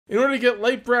In order to get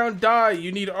light brown dye,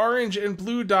 you need orange and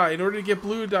blue dye. In order to get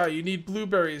blue dye, you need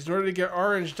blueberries. In order to get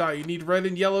orange dye, you need red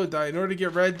and yellow dye. In order to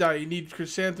get red dye, you need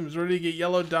chrysanthemums. In order to get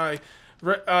yellow dye,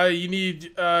 you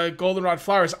need goldenrod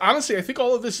flowers. Honestly, I think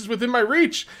all of this is within my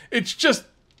reach. It's just,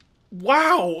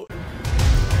 wow.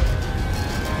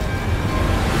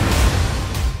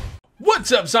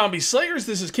 What's up, Zombie Slayers?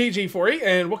 This is KJ48,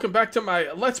 and welcome back to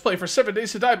my Let's Play for 7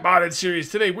 Days to Die modded series.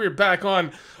 Today, we're back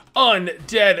on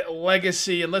Undead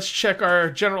Legacy, and let's check our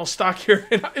general stock here.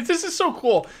 And this is so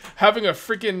cool, having a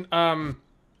freaking a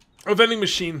vending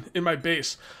machine in my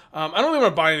base. I don't really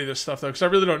want to buy any of this stuff, though, because I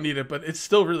really don't need it, but it's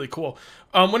still really cool.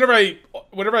 Whenever I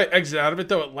exit out of it,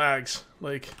 though, it lags.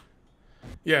 Like,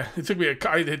 yeah, it took me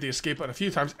I hit the escape button a few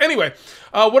times. Anyway,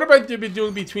 what have I been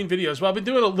doing between videos? Well, I've been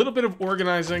doing a little bit of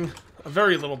organizing, a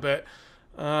very little bit.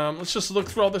 Let's just look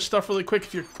through all this stuff really quick.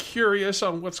 If you're curious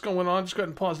on what's going on, just go ahead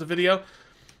and pause the video.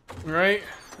 All right,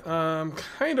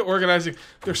 kind of organizing.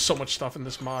 There's so much stuff in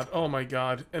this mod. Oh my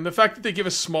god! And the fact that they give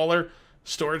us smaller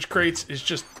storage crates is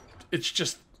just, it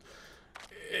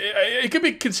could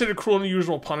be considered cruel and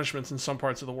unusual punishments in some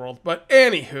parts of the world. But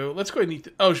anywho, let's go ahead and eat.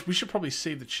 Oh, we should probably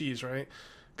save the cheese, right?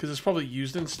 Because it's probably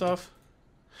used in stuff.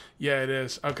 Yeah, it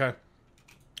is. Okay.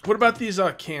 What about these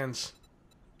cans?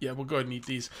 Yeah, we'll go ahead and eat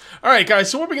these. All right, guys.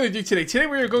 So what we're going to do today? Today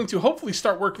we are going to hopefully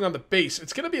start working on the base.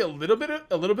 It's going to be a little bit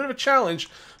of a challenge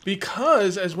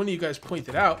because, as one of you guys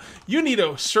pointed out, you need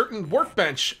a certain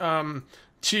workbench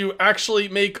to actually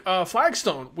make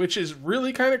flagstone, which is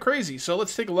really kind of crazy. So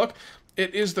let's take a look.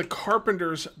 It is the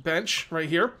carpenter's bench right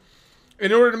here.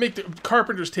 In order to make the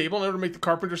carpenter's table,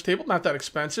 not that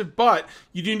expensive, but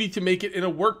you do need to make it in a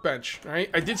workbench, right?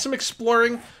 I did some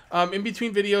exploring in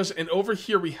between videos, and over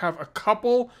here we have a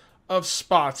couple of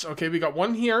spots. Okay, we got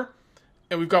one here,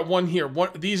 and we've got one here.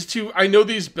 These two, I know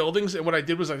these buildings, and what I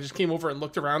did was I just came over and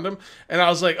looked around them, and I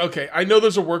was like, okay, I know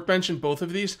there's a workbench in both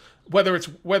of these. Whether it's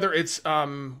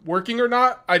working or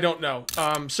not, I don't know.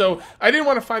 So I didn't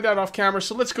want to find out off camera,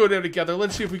 so let's go there together.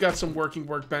 Let's see if we got some working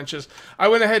workbenches. I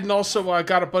went ahead and also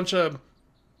got a bunch of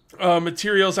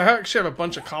materials. I actually have a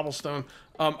bunch of cobblestone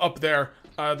up there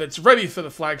that's ready for the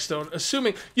flagstone.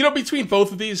 Assuming, you know, between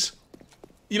both of these,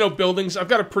 you know, buildings, I've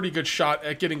got a pretty good shot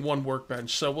at getting one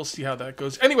workbench, so we'll see how that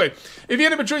goes. Anyway, if you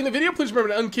ended up enjoying the video, please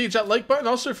remember to uncage that like button.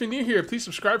 Also, if you're new here, please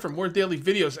subscribe for more daily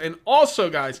videos. And also,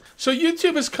 guys, so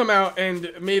YouTube has come out and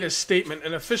made a statement,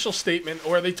 an official statement,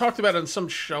 or they talked about it on some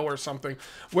show or something,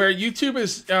 where YouTube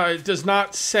is does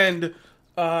not send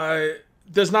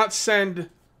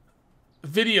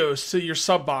videos to your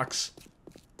sub box.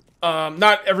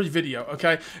 Not every video,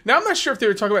 okay? Now, I'm not sure if they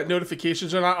were talking about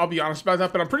notifications or not, I'll be honest about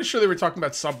that, but I'm pretty sure they were talking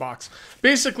about sub box.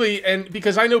 Basically, and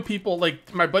because I know people,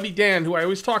 like my buddy Dan, who I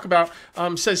always talk about,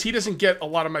 says he doesn't get a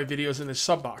lot of my videos in his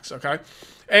sub box, okay?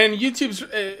 And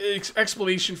YouTube's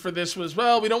explanation for this was,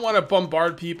 well, we don't want to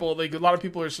bombard people. Like, a lot of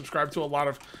people are subscribed to a lot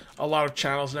of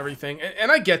channels and everything,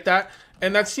 and I get that.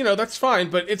 And that's, you know, that's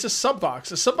fine, but it's a sub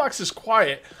box. A sub box is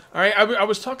quiet, all right? I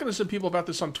was talking to some people about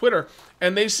this on Twitter,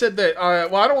 and they said that,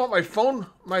 well, I don't want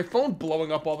my phone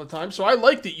blowing up all the time, so I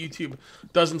like that YouTube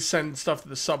doesn't send stuff to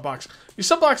the sub box. Your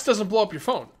sub box doesn't blow up your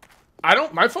phone.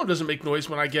 My phone doesn't make noise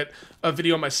when I get a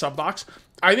video on my sub box.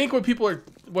 I think what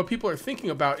people are thinking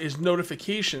about is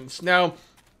notifications. Now,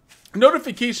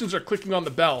 notifications are clicking on the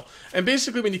bell, and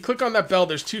basically when you click on that bell,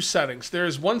 there's two settings.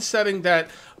 There's one setting that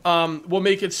will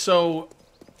make it so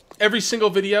every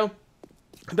single video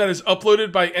that is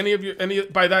uploaded by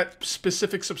by that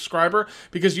specific subscriber,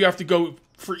 because you have to go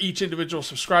for each individual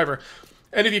subscriber.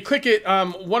 And if you click it,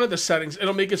 one of the settings,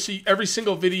 it'll make it so every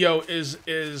single video is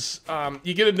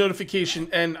you get a notification,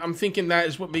 and I'm thinking that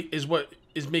is what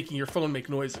is making your phone make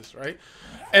noises, right?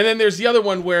 And then there's the other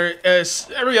one where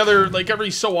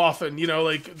every so often, you know,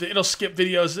 like it'll skip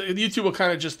videos. YouTube will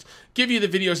kind of just give you the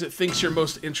videos it thinks you're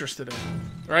most interested in,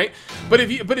 right?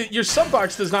 But your sub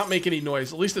box does not make any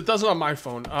noise. At least it doesn't on my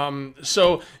phone.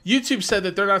 So YouTube said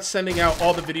that they're not sending out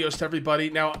all the videos to everybody.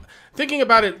 Now, thinking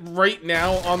about it right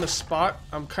now on the spot,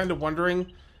 I'm kind of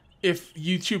wondering if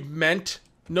YouTube meant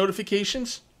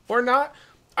notifications or not.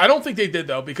 I don't think they did,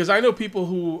 though, because I know people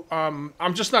who,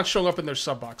 I'm just not showing up in their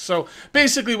sub box. So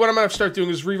basically what I'm going to start doing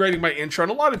is rewriting my intro,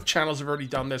 and a lot of channels have already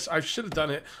done this. I should have done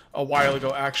it a while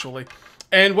ago, actually.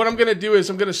 And what I'm going to do is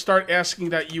I'm going to start asking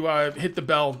that you hit the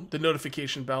bell, the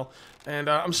notification bell. And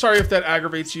I'm sorry if that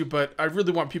aggravates you, but I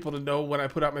really want people to know when I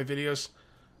put out my videos,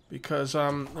 because,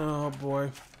 oh boy,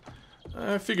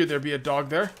 I figured there'd be a dog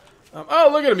there. Oh,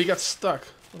 look at him, he got stuck.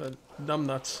 What a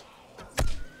numbnuts.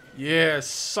 Yeah,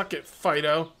 suck it,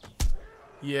 Fido.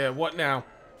 Yeah, what now?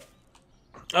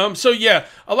 So yeah,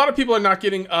 a lot of people are not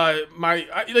getting I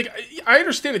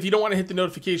understand if you don't want to hit the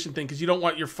notification thing because you don't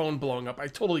want your phone blowing up. I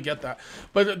totally get that.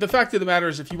 But the fact of the matter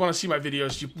is, if you want to see my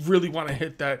videos, you really want to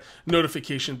hit that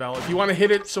notification bell. If you want to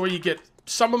hit it so where you get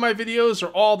some of my videos or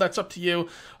all, that's up to you.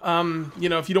 You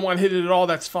know, if you don't want to hit it at all,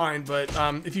 that's fine. But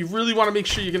if you really want to make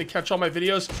sure you're going to catch all my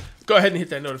videos, go ahead and hit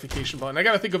that notification button. I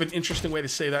got to think of an interesting way to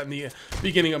say that in the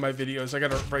beginning of my videos. I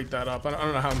got to write that up. I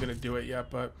don't know how I'm going to do it yet,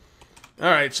 but...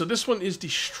 Alright, so this one is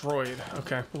destroyed.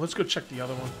 Okay, well, let's go check the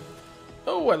other one.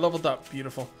 Oh, I leveled up.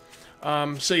 Beautiful.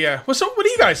 So yeah. Well, so what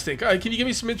do you guys think? Can you give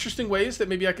me some interesting ways that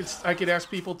maybe I could ask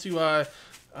people to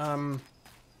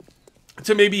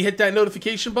maybe hit that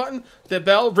notification button, the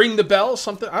bell, ring the bell,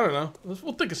 something? I don't know.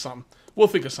 We'll think of something. We'll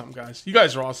think of something, guys. You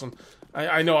guys are awesome.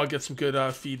 I know I'll get some good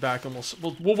feedback, and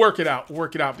we'll work it out. We'll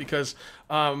work it out because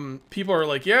people are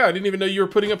like, yeah, I didn't even know you were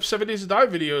putting up 7 Days to Die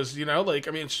videos. You know, like,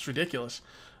 I mean, it's just ridiculous.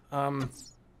 And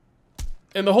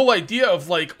the whole idea of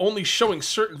like only showing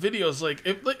certain videos, like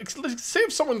say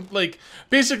if someone like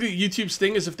basically YouTube's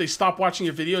thing is if they stop watching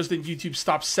your videos, then YouTube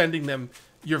stops sending them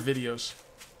your videos.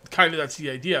 Kind of that's the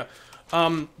idea.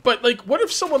 But like, what if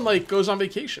someone like goes on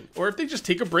vacation, or if they just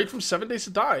take a break from 7 Days to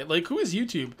Die? Like, who is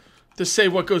YouTube to say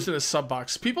what goes in a sub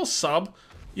box? People sub,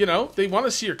 you know, they want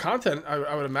to see your content.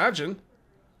 I would imagine.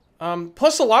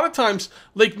 Plus, a lot of times,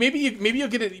 like maybe you'll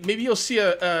get it. Maybe you'll see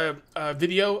a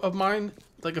video of mine,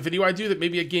 like a video I do that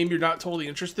maybe a game you're not totally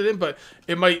interested in, but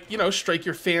it might, you know, strike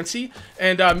your fancy,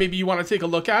 and maybe you want to take a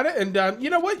look at it. And you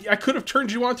know what? I could have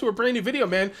turned you on to a brand new video,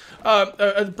 man.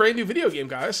 A brand new video game,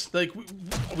 guys. Like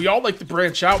we all like to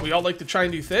branch out. We all like to try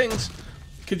new things.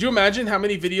 Could you imagine how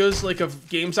many videos like of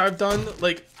games I've done?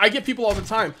 Like I get people all the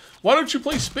time. Why don't you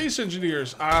play Space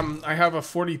Engineers? I have a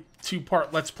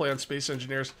 42-part Let's Play on Space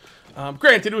Engineers.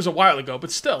 Granted, it was a while ago,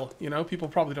 but still, you know, people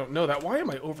probably don't know that. Why am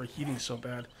I overheating so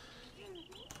bad?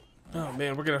 Oh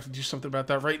man, we're gonna have to do something about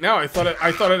that right now. I thought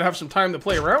I'd have some time to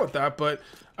play around with that, but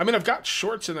I mean, I've got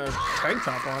shorts and a tank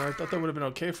top on. I thought that would have been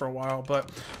okay for a while, but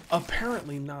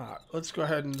apparently not. Let's go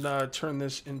ahead and turn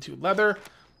this into leather.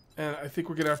 And I think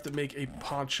we're going to have to make a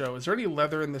poncho. Is there any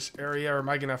leather in this area, or am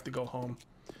I going to have to go home?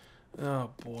 Oh,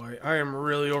 boy. I am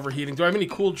really overheating. Do I have any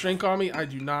cool drink on me? I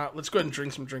do not. Let's go ahead and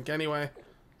drink some drink anyway.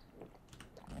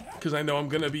 Because I know I'm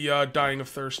going to be dying of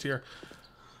thirst here.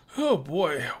 Oh,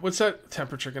 boy. What's that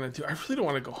temperature going to do? I really don't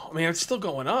want to go home. Man, it's still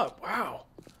going up. Wow.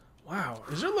 Wow.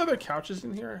 Is there leather couches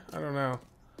in here? I don't know.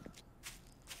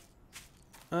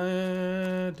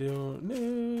 I don't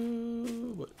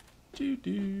know what to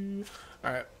do.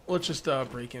 Alright, let's just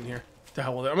break in here. The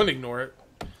hell with it. I'm going to ignore it.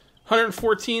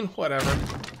 114? Whatever.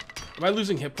 Am I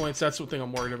losing hit points? That's the thing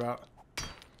I'm worried about.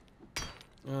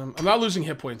 I'm not losing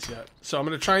hit points yet. So I'm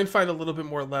going to try and find a little bit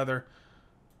more leather.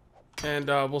 And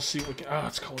we'll see what we can... Oh,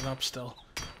 it's going up still.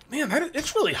 Man,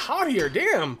 it's really hot here.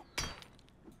 Damn.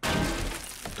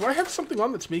 Do I have something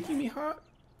on that's making me hot?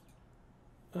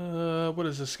 What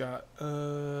has this got?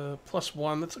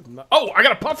 +1. That's like... Oh, I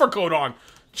got a puffer coat on.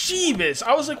 Jeebus.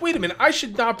 I was like, wait a minute. I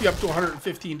should not be up to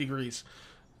 115 degrees.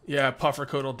 Yeah, puffer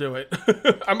coat will do it.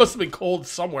 I must have been cold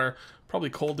somewhere. Probably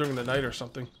cold during the night or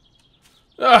something.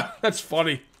 Ah, that's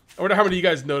funny. I wonder how many of you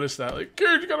guys noticed that. Like,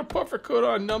 Garrett, you got a puffer coat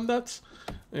on, numbnuts?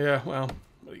 Yeah, well,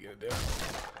 what are you going to do?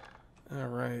 All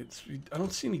right. So I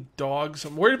don't see any dogs.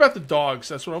 I'm worried about the dogs.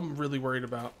 That's what I'm really worried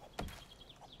about.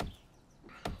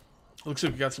 Looks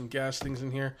like we got some gas things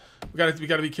in here. We got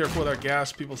to be careful with our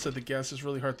gas. People said the gas is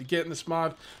really hard to get in this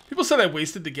mod. People said I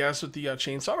wasted the gas with the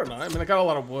chainsaw. I don't know. I mean, I got a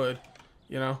lot of wood,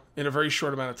 you know, in a very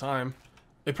short amount of time.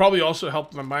 It probably also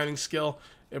helped my mining skill.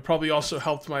 It probably also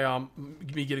helped my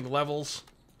me getting levels.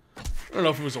 I don't know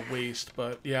if it was a waste,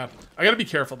 but yeah, I got to be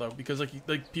careful though because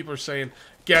like people are saying,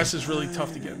 gas is really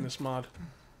tough to get in this mod.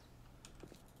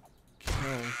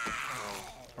 Okay.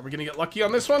 Are we gonna get lucky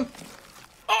on this one?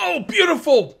 Oh,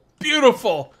 beautiful!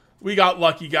 Beautiful. We got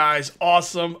lucky, guys.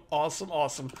 Awesome, awesome,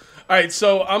 awesome. All right,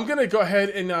 so I'm going to go ahead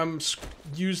and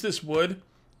use this wood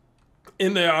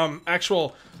in the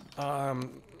actual... let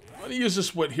me use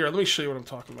this wood here. Let me show you what I'm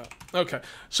talking about. Okay,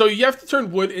 so you have to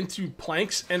turn wood into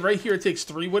planks, and right here it takes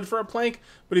 3 wood for a plank,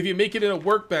 but if you make it in a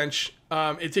workbench,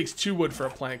 it takes 2 wood for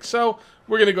a plank. So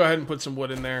we're going to go ahead and put some wood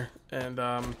in there, and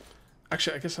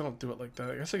actually, I guess I don't do it like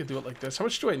that. I guess I could do it like this. How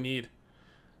much do I need?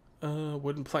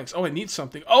 Wooden planks. Oh, I need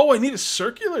something. Oh, I need a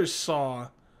circular saw.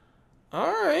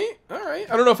 Alright,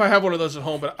 alright. I don't know if I have one of those at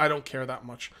home, but I don't care that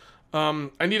much.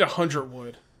 I need 100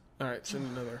 wood. Alright, so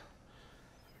another...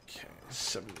 Okay,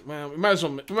 70. Well, we might as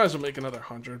well make another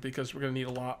 100, because we're going to need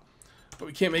a lot. But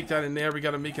we can't make that in there. We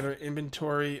got to make it our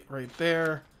inventory right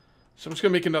there. So I'm just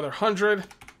going to make another 100,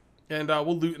 and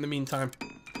we'll loot in the meantime.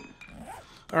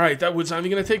 Alright, that wood's not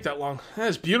even going to take that long. That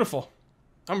is beautiful.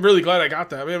 I'm really glad I got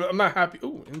that. I mean, I'm not happy.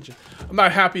 Ooh, engine. I'm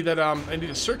not happy that I need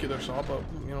a circular saw, but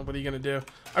you know, what are you gonna do?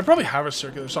 I probably have a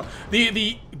circular saw.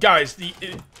 The guys, the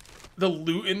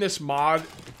loot in this mod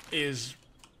is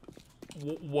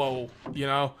whoa. You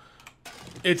know,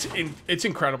 it's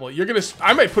incredible. You're gonna.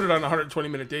 I might put it on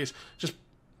 120-minute days. Just.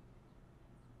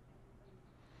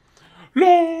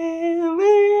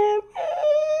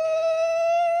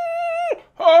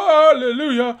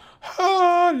 Hallelujah,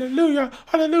 hallelujah,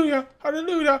 hallelujah,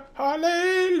 hallelujah,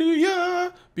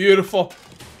 hallelujah. Beautiful.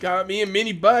 Got me a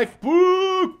mini bike.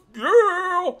 Woo,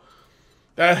 girl.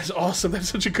 That is awesome. That's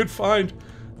such a good find.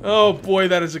 Oh boy,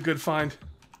 that is a good find.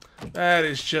 That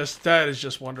is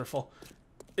just wonderful.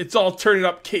 It's all turning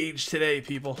up cage today,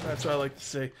 people. That's what I like to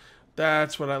see.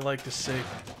 That's what I like to see.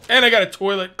 And I got a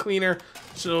toilet cleaner,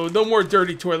 so no more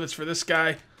dirty toilets for this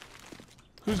guy.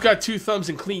 Who's got 2 thumbs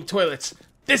and clean toilets?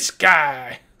 This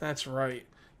guy. That's right.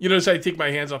 You notice I take my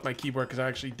hands off my keyboard because I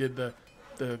actually did the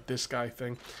this guy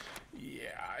thing. Yeah.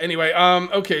 Anyway,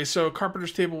 okay, so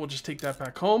carpenter's table, we'll just take that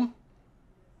back home.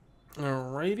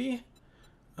 Alrighty.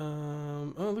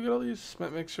 Oh, look at all these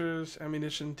cement mixers,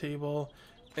 ammunition table,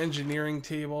 engineering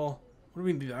table. What do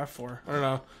we need that for? I don't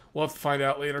know. We'll have to find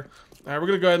out later. All right, we're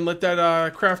going to go ahead and let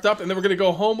that craft up, and then we're going to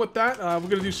go home with that. We're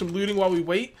going to do some looting while we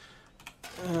wait.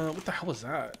 What the hell was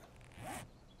that?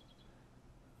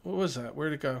 What was that?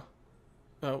 Where'd it go?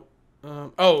 Oh,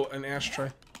 oh, an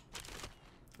ashtray.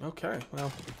 Okay,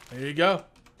 well, there you go.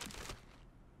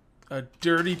 A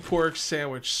dirty pork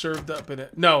sandwich served up in a...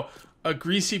 No, a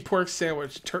greasy pork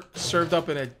sandwich served up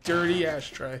in a dirty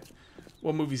ashtray.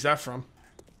 What movie's that from?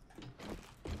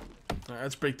 Alright,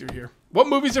 let's break through here. What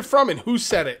movie's it from and who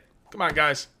said it? Come on,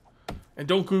 guys. And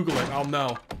don't Google it. I'll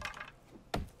know.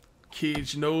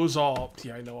 Cage knows all.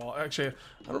 Yeah, I know all. Actually,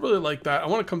 I don't really like that. I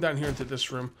want to come down here into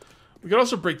this room. We could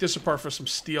also break this apart for some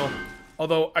steel.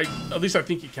 Although, at least I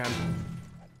think you can.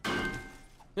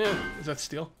 Yeah, is that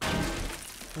steel?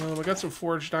 I got some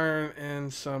forged iron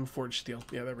and some forged steel.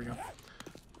 Yeah, there we go.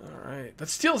 Alright. That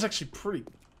steel is actually pretty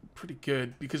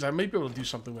good because I might be able to do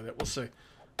something with it. We'll see.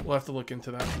 We'll have to look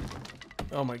into that.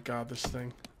 Oh my god, this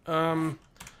thing. How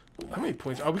many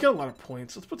points? Oh, we got a lot of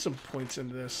points. Let's put some points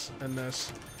into this and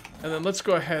this. And then let's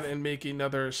go ahead and make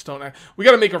another stone axe. We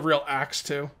got to make a real axe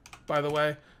too, by the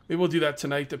way. Maybe we'll do that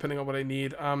tonight depending on what I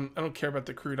need. I don't care about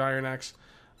the crude iron axe.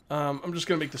 I'm just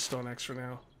going to make the stone axe for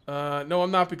now. No,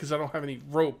 I'm not because I don't have any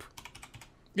rope.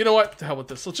 You know what? To hell with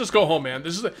this. Let's just go home, man.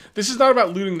 This is not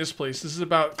about looting this place. This is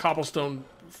about cobblestone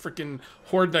freaking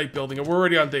horde night building, and we're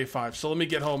already on day 5. So let me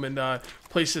get home and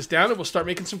place this down, and we'll start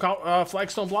making some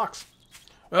flagstone blocks.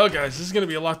 Well, guys, this is going to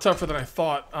be a lot tougher than I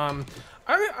thought. I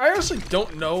honestly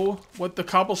don't know what the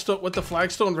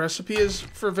flagstone recipe is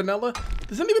for vanilla.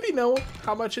 Does anybody know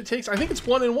how much it takes? I think it's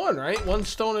 1 and 1, right? 1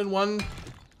 stone and 1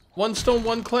 stone,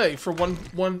 1 clay for one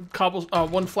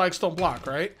flagstone block,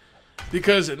 right?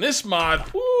 Because in this mod,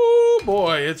 whoo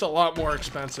boy, it's a lot more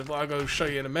expensive. I'll go show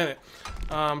you in a minute.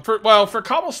 For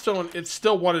cobblestone, it's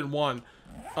still 1 and 1.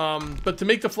 But to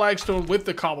make the flagstone with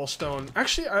the cobblestone,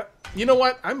 actually, you know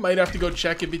what? I might have to go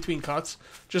check in between cuts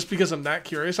just because I'm that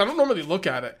curious. I don't normally look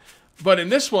at it, but in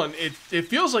this one, it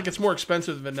feels like it's more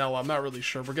expensive than vanilla. I'm not really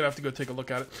sure. We're gonna have to go take a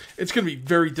look at it. It's gonna be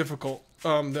very difficult,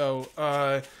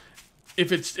 though.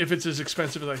 If it's as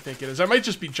expensive as I think it is, I might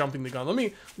just be jumping the gun.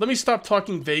 Let me stop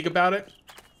talking vague about it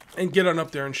and get on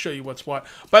up there and show you what's what.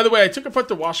 By the way, I took apart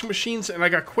the washing machines and I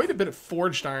got quite a bit of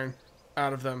forged iron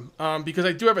out of them because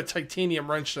I do have a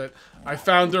titanium wrench that I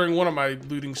found during one of my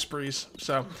looting sprees.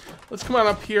 So let's come on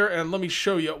up here and let me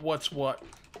show you what's what.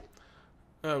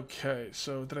 Okay,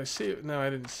 so did I see it? No, I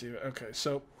didn't see it. Okay,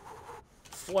 so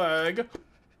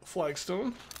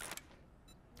flagstone.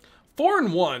 4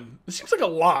 and 1. It seems like a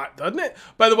lot, doesn't it?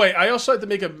 By the way, I also had to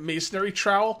make a masonry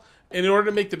trowel. And in order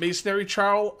to make the masonry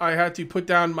trowel, I had to put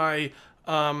down my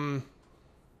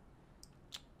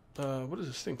what is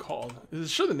this thing called? Is it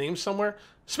show the name somewhere?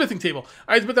 Smithing table.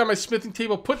 I had to put down my smithing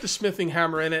table, put the smithing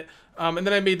hammer in it, and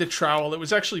then I made the trowel. It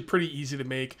was actually pretty easy to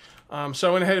make. So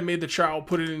I went ahead and made the trowel,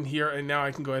 put it in here, and now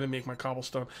I can go ahead and make my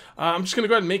cobblestone. I'm just going to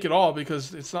go ahead and make it all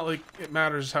because it's not like it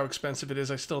matters how expensive it is.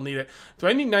 I still need it. Do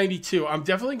I need 92? I'm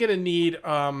definitely going to need,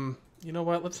 you know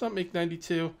what? Let's not make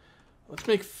 92. Let's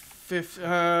make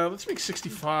let's make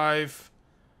 65.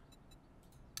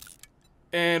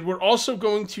 And we're also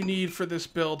going to need, for this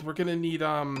build, we're going to need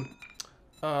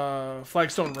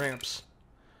flagstone ramps.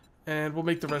 And we'll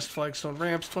make the rest flagstone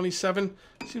ramps. 27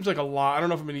 seems like a lot. I don't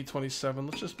know if I'm going to need 27.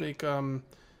 Let's just make 24.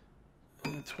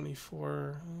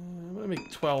 I'm going to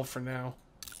make 12 for now.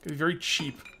 It's going to be very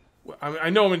cheap. I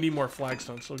know I'm going to need more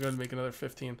flagstone, so we'll go ahead and make another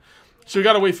 15. So we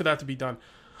got to wait for that to be done.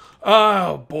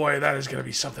 Oh boy, that is gonna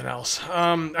be something else.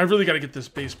 I really got to get this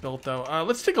base built though.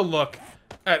 Let's take a look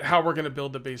at how we're gonna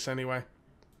build the base anyway.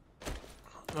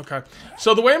 Okay,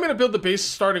 so the way I'm going to build the base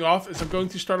starting off is I'm going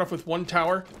to start off with one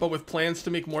tower, but with plans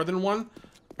to make more than one.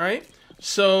 All right,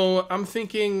 so I'm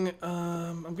thinking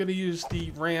I'm going to use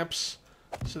the ramps.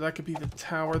 So that could be the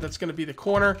tower. That's going to be the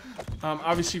corner.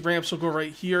 Obviously, ramps will go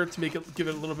right here to make it, give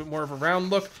it a little bit more of a round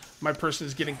look. My person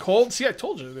is getting cold. See, I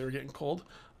told you they were getting cold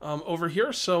over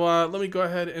here. So let me go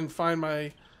ahead and find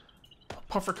my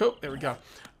puffer coat. There we go.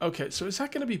 Okay, so is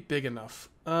that going to be big enough?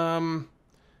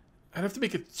 I'd have to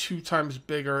make it 2 times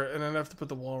bigger, and I'd have to put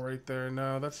the wall right there.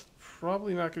 No, that's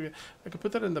probably not going to be... I could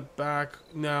put that in the back.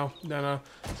 No. It's going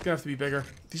to have to be bigger.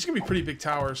 These are going to be pretty big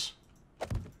towers.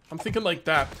 I'm thinking like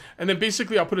that. And then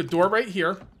basically I'll put a door right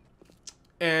here.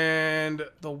 And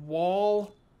the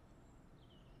wall...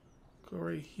 Go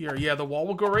right here. Yeah, the wall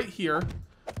will go right here.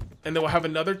 And then we'll have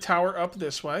another tower up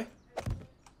this way.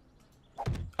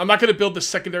 I'm not going to build the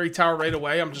secondary tower right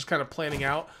away. I'm just kind of planning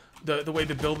out the way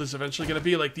the build is eventually going to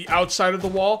be. Like the outside of the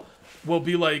wall will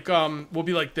be like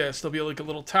this. There'll be like a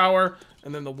little tower,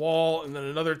 and then the wall, and then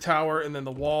another tower, and then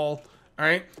the wall. All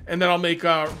right, and then I'll make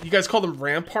you guys call them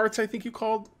ramparts, I think you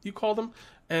call them,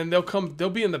 and they'll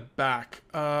be in the back.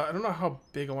 I don't know how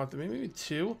big I want them. Maybe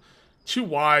 2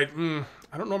 wide.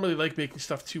 I don't normally like making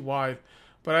stuff too wide,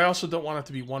 but I also don't want it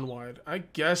to be 1 wide. I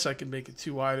guess I can make it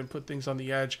 2 wide and put things on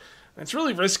the edge. And it's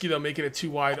really risky though making it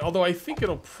 2 wide, although I think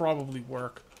it'll probably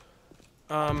work.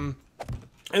 And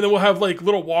then we'll have like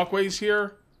little walkways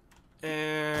here,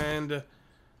 and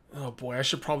oh boy, I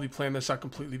should probably plan this out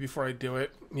completely before I do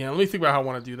it. Yeah, let me think about how I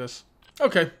want to do this.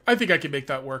 Okay, I think I can make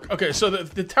that work. Okay, so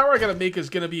the tower I gotta make is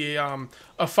gonna be a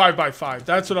 5x5.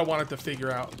 That's what I wanted to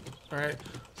figure out. All right,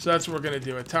 so that's what we're gonna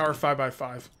do, a tower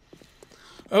 5x5.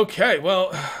 Okay,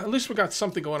 well, at least we got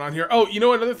something going on here. Oh, you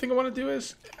know another thing I want to do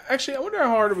is, actually, I wonder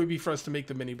how hard it would be for us to make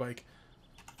the mini bike.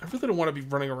 I really don't want to be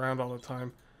running around all the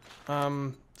time.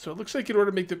 So it looks like in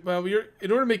order to make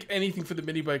in order to make anything for the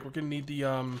mini bike, we're gonna need the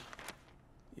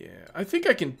yeah, I think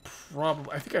I can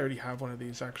probably, I think I already have one of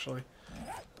these actually.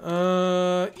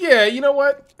 Yeah, you know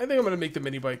what? I think I'm gonna make the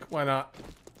mini bike. Why not?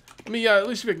 Let me at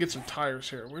least see if I can get some tires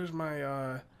here. Where's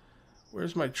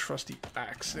my trusty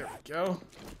axe? There we go.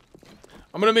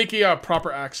 I'm gonna make a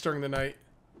proper axe during the night.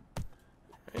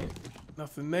 Right.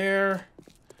 Nothing there.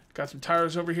 Got some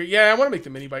tires over here. Yeah, I want to make the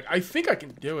mini bike. I think I can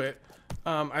do it.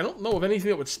 I don't know of anything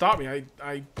that would stop me.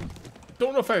 I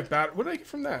don't know if I have what did I get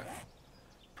from that?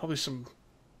 Probably some,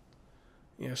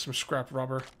 yeah, some scrap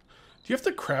rubber. Do you have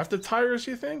to craft the tires,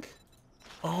 you think?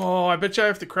 Oh, I bet you I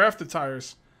have to craft the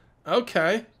tires.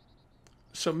 Okay.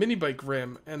 So mini bike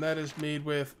rim, and that is made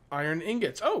with iron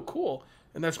ingots. Oh, cool.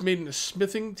 And that's made in a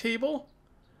smithing table?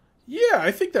 Yeah, I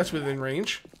think that's within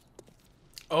range.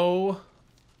 Oh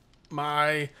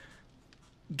my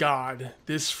God,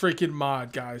 this freaking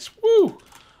mod, guys. Woo!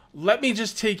 Let me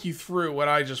just take you through what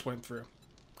I just went through.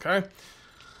 Okay?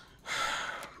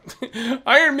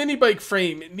 Iron mini bike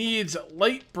frame. It needs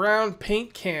light brown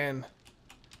paint can.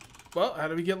 Well, how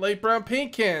do we get light brown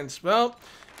paint cans? Well,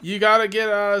 you gotta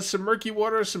get some murky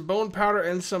water, some bone powder,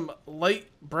 and some light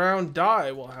brown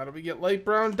dye. Well, how do we get light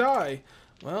brown dye?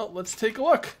 Well, let's take a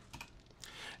look.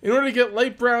 In order to get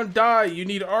light brown dye, you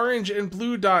need orange and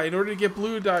blue dye. In order to get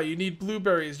blue dye, you need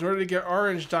blueberries. In order to get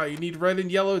orange dye, you need red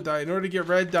and yellow dye. In order to get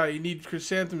red dye, you need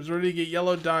chrysanthemums. In order to get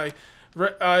yellow dye,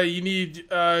 you need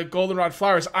goldenrod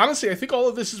flowers. Honestly, I think all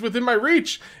of this is within my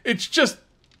reach. It's just,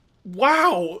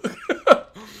 wow.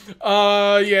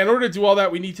 Yeah, in order to do all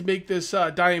that, we need to make this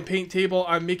dye and paint table.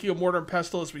 I'm making a mortar and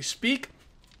pestle as we speak.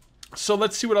 So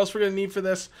let's see what else we're going to need for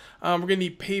this. We're going to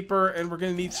need paper, and we're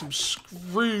going to need some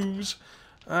screws.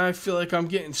 I feel like I'm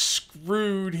getting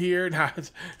screwed here. Nah,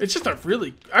 it's just a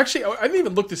really... Actually, I didn't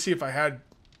even look to see if I had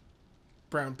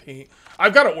brown paint.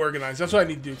 I've got to organize. That's what I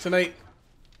need to do. Tonight,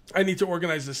 I need to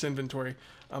organize this inventory.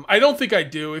 I don't think I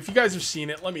do. If you guys have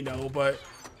seen it, let me know. But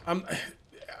I'm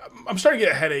starting to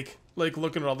get a headache, like,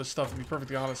 looking at all this stuff, to be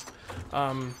perfectly honest.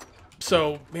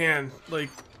 So, man,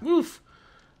 like, woof.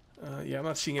 Yeah, I'm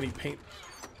not seeing any paint.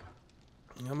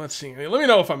 I'm not seeing any. Let me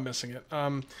know if I'm missing it.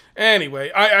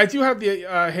 Anyway, I do have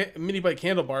the mini bike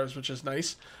handlebars, which is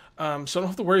nice. So I don't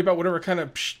have to worry about whatever kind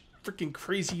of freaking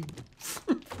crazy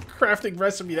crafting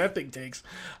recipe that thing takes.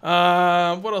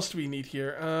 What else do we need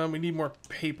here? We need more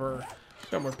paper.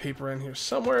 Got more paper in here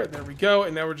somewhere. There we go.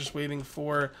 And now we're just waiting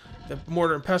for the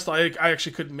mortar and pestle. I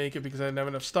actually couldn't make it because I didn't have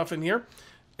enough stuff in here.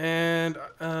 And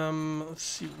let's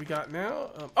see what we got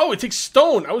now. Oh, it takes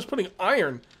stone. I was putting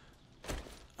iron.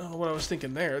 I don't know what I was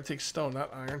thinking there. It takes stone,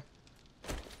 not iron.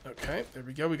 Okay, there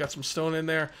we go. We got some stone in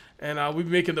there. And we'll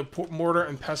be making the mortar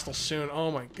and pestle soon.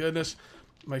 Oh my goodness.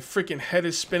 My freaking head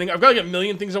is spinning. I've got like a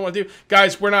million things I want to do.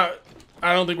 Guys, we're not...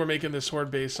 I don't think we're making this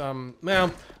horde base.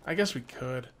 Well, I guess we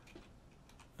could.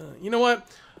 You know what?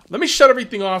 Let me shut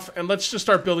everything off, and let's just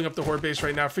start building up the horde base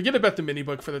right now. Forget about the mini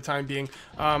bike for the time being.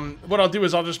 What I'll do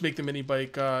is I'll just make the mini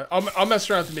bike. I'll mess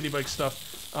around with the mini bike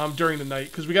stuff during the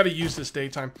night, because we got to use this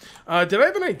daytime. Did I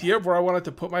have an idea of where I wanted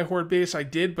to put my horde base? I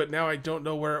did, but now I don't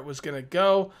know where it was going to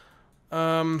go.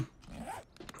 I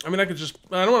mean, I could just...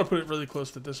 I don't want to put it really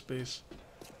close to this base.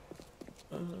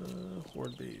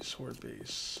 Horde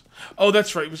base. Oh,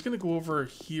 that's right. It was going to go over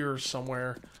here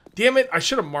somewhere. Damn it. I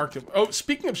should have marked it. Oh,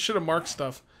 speaking of should have marked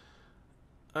stuff,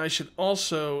 I should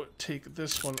also take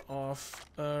this one off.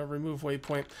 Remove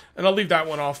waypoint. And I'll leave that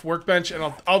one off. Workbench. And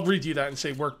I'll redo that and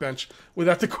say workbench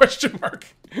without the question mark.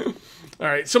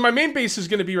 Alright. So my main base is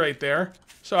going to be right there.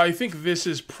 So I think this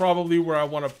is probably where I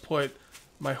want to put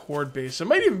my horde base. It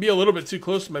might even be a little bit too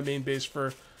close to my main base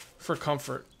for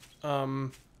comfort.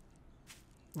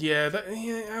 Yeah,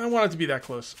 I don't want it to be that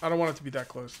close. I don't want it to be that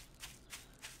close.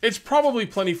 It's probably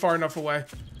plenty far enough away.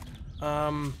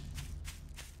 But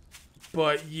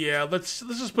yeah, let's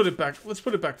just put it back. Let's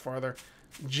put it back farther,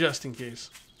 just in case.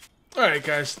 All right,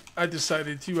 guys. I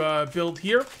decided to build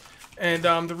here, and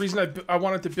the reason I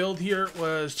wanted to build here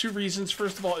was two reasons.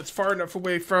 First of all, it's far enough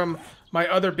away from my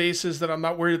other bases that I'm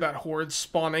not worried about hordes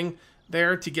spawning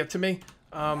there to get to me.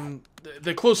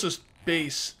 The closest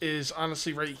base is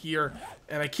honestly right here,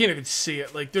 and I can't even see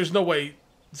it. Like, there's no way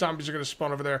zombies are going to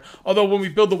spawn over there. Although when we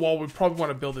build the wall, we probably want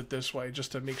to build it this way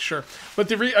just to make sure.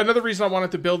 But another reason I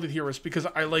wanted to build it here was because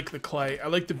I like the clay. I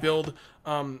like to build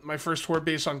my first horde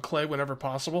base on clay whenever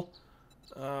possible.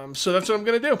 So that's what I'm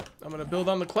going to do. I'm going to build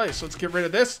on the clay. So let's get rid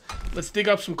of this. Let's dig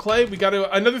up some clay.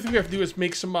 Another thing we have to do is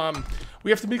make some, we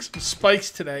have to make some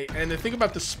spikes today. And the thing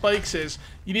about the spikes is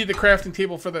you need the crafting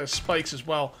table for the spikes as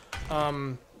well.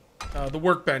 The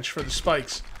workbench for the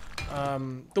spikes.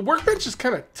 The workbench is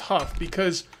kind of tough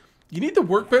because you need the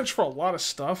workbench for a lot of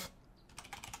stuff.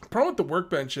 The problem with the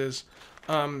workbench is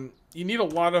you need a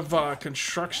lot of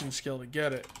construction skill to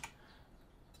get it.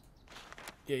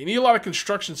 Yeah, you need a lot of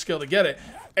construction skill to get it,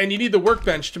 and you need the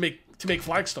workbench to make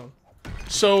flagstone.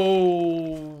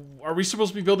 So, are we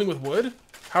supposed to be building with wood?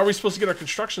 How are we supposed to get our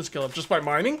construction skill up? Just by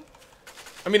mining?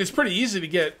 I mean, it's pretty easy to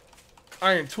get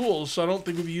iron tools, so I don't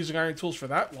think we'll be using iron tools for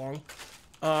that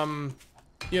long.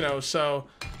 You know, so,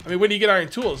 I mean, when do you get iron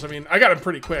tools? I mean, I got them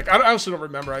pretty quick. I honestly don't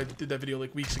remember. I did that video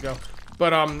like weeks ago.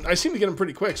 But I seem to get them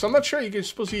pretty quick. So I'm not sure you're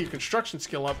supposed to get your construction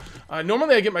skill up.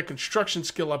 Normally I get my construction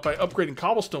skill up by upgrading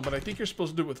cobblestone, but I think you're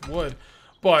supposed to do it with wood.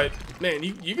 But, man,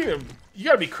 you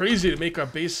gotta be crazy to make a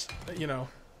base, you know,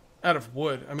 out of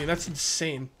wood. I mean, that's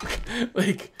insane.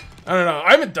 Like, I don't know.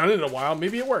 I haven't done it in a while.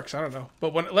 Maybe it works. I don't know.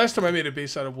 But last time I made a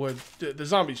base out of wood, the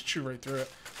zombies chew right through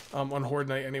it. On Horde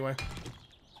Night anyway.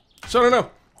 So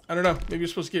I don't know. Maybe you're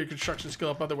supposed to get your construction skill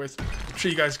up other ways. I'm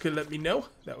sure you guys could let me know.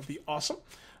 That would be awesome.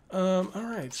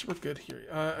 Alright, so we're good here.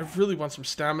 I really want some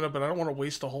stamina, but I don't want to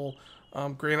waste a whole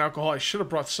grain alcohol. I should have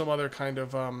brought some other kind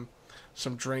of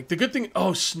some drink. The good thing...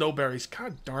 Oh, snowberries.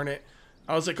 God darn it.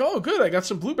 I was like, oh, good. I got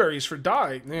some blueberries for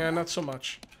dye. Yeah, not so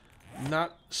much.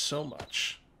 Not so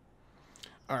much.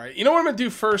 Alright, you know what I'm going to do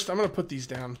first? I'm going to put these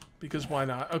down, because why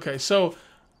not? Okay, so...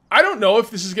 I don't know if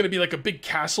this is going to be like a big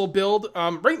castle build.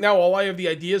 Right now, all I have the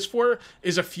ideas for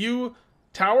is a few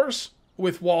towers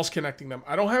with walls connecting them.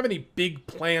 I don't have any big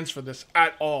plans for this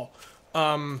at all.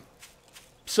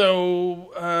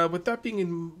 So with that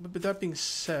being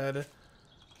said,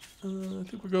 I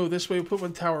think we'll go this way. We'll put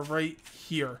one tower right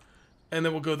here, and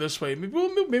then we'll go this way. Maybe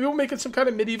we'll make it some kind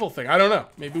of medieval thing. I don't know.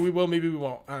 Maybe we will. Maybe we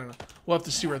won't. I don't know. We'll have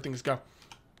to see where things go.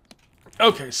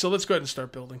 Okay, so let's go ahead and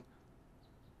start building.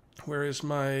 Where is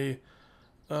my...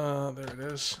 there it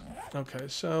is. Okay,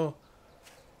 so...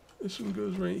 this one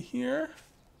goes right here.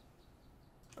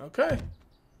 Okay.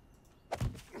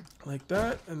 Like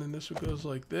that. And then this one goes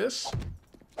like this.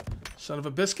 Son of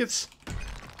a biscuits.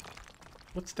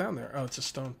 What's down there? Oh, it's a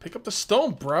stone. Pick up the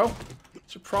stone, bro.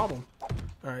 What's your problem?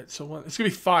 Alright, so it's going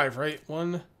to be 5, right?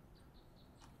 1,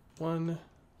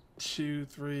 2,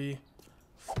 3,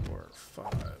 4,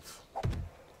 5.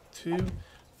 2,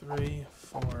 3,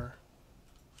 4,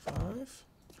 5.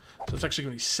 So it's actually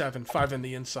going to be 7. 5 in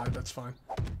the inside. That's fine.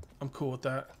 I'm cool with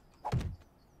that.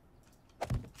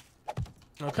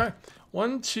 Okay.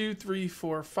 1, 2, 3,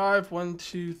 4, 5. 1,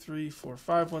 2, 3, 4,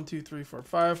 5. 1, 2, 3, 4,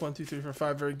 5. 1, 2, 3, 4,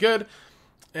 5. Very good.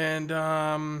 And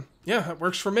yeah, that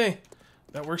works for me.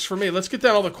 That works for me. Let's get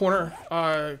down all the corner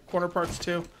parts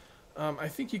too. I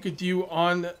think you could do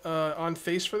on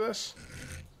face for this.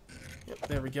 Yep,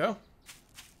 there we go.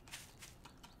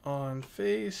 On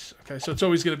face. Okay, so it's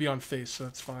always going to be on face, so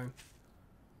that's fine.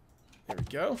 There we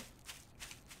go.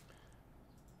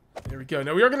 There we go.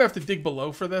 Now, we are going to have to dig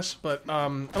below for this, but I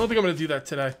don't think I'm going to do that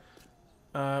today.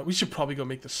 We should probably go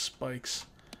make the spikes.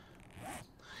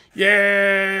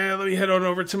 Yeah, let me head on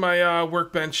over to my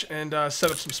workbench and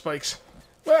set up some spikes.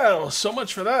 Well, so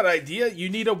much for that idea. You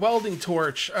need a welding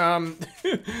torch.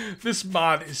 This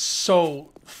mod is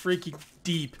so freaking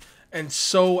deep and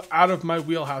so out of my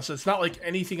wheelhouse. It's not like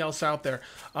anything else out there.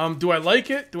 Do I like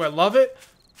it? Do I love it?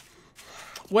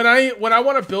 When I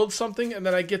want to build something and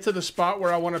then I get to the spot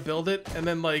where I want to build it and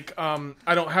then like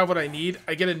I don't have what I need,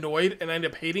 I get annoyed and I end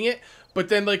up hating it. But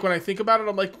then like when I think about it,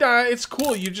 I'm like, nah, it's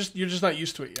cool. You're just not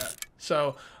used to it yet.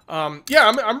 So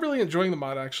yeah, I'm really enjoying the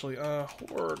mod actually.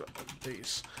 Horde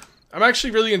base. I'm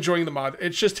actually really enjoying the mod. It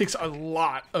just takes a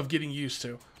lot of getting used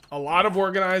to. A lot of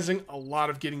organizing, a lot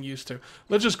of getting used to.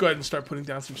 Let's just go ahead and start putting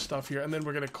down some stuff here, and then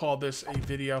we're gonna call this a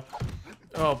video.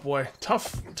 Oh boy,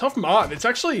 tough mod. It's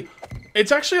actually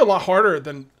a lot harder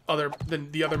than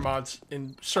the other mods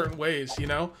in certain ways. You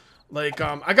know, like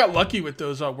I got lucky with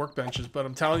those workbenches, but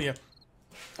I'm telling you,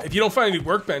 if you don't find any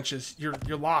workbenches,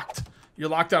 you're locked. You're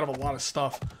locked out of a lot of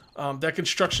stuff. That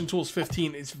construction tools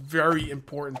 15 is very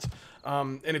important.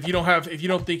 And if you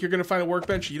don't think you're going to find a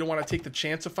workbench, you don't want to take the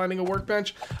chance of finding a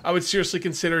workbench, I would seriously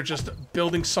consider just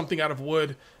building something out of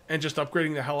wood and just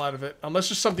upgrading the hell out of it. Unless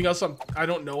there's something else I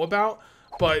don't know about.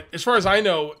 But as far as I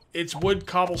know, it's wood,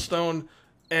 cobblestone,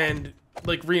 and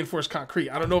like reinforced concrete.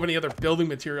 I don't know of any other building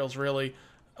materials really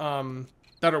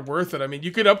that are worth it. I mean,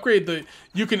 you can upgrade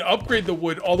the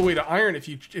wood all the way to iron if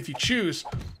you choose.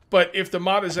 But if the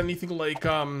mod is anything like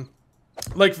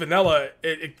vanilla,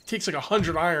 it takes like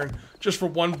 100 iron just for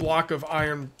one block of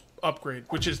iron upgrade,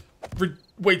 which is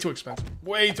way too expensive.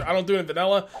 I don't do it in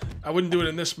vanilla. I wouldn't do it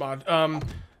in this mod.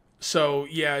 So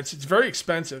yeah, it's very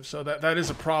expensive. So that is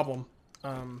a problem.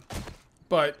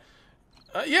 But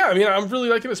yeah, I mean, I'm really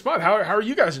liking this mod. How are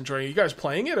you guys enjoying it? Are you guys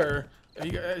playing it, or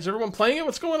is everyone playing it?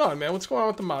 What's going on, man? What's going on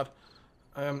with the mod?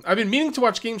 I've been meaning to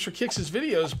watch Games for Kicks'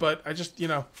 videos, but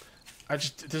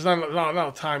there's not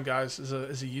enough time, guys, as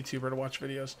a YouTuber to watch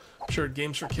videos. I'm sure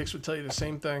Games for Kicks would tell you the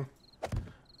same thing.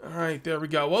 All right, there we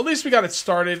go. Well, at least we got it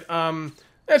started.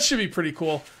 That should be pretty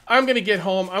cool. I'm going to get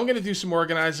home. I'm going to do some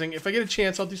organizing. If I get a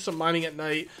chance, I'll do some mining at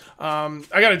night. I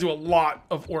got to do a lot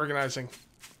of organizing.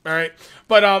 All right,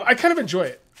 but I kind of enjoy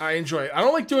it. I enjoy it. I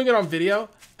don't like doing it on video,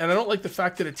 and I don't like the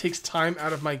fact that it takes time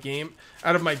out of my day,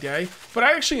 but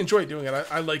I actually enjoy doing it.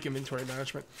 I like inventory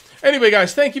management. Anyway,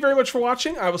 guys, thank you very much for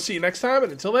watching. I will see you next time,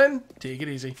 and until then, take it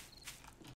easy.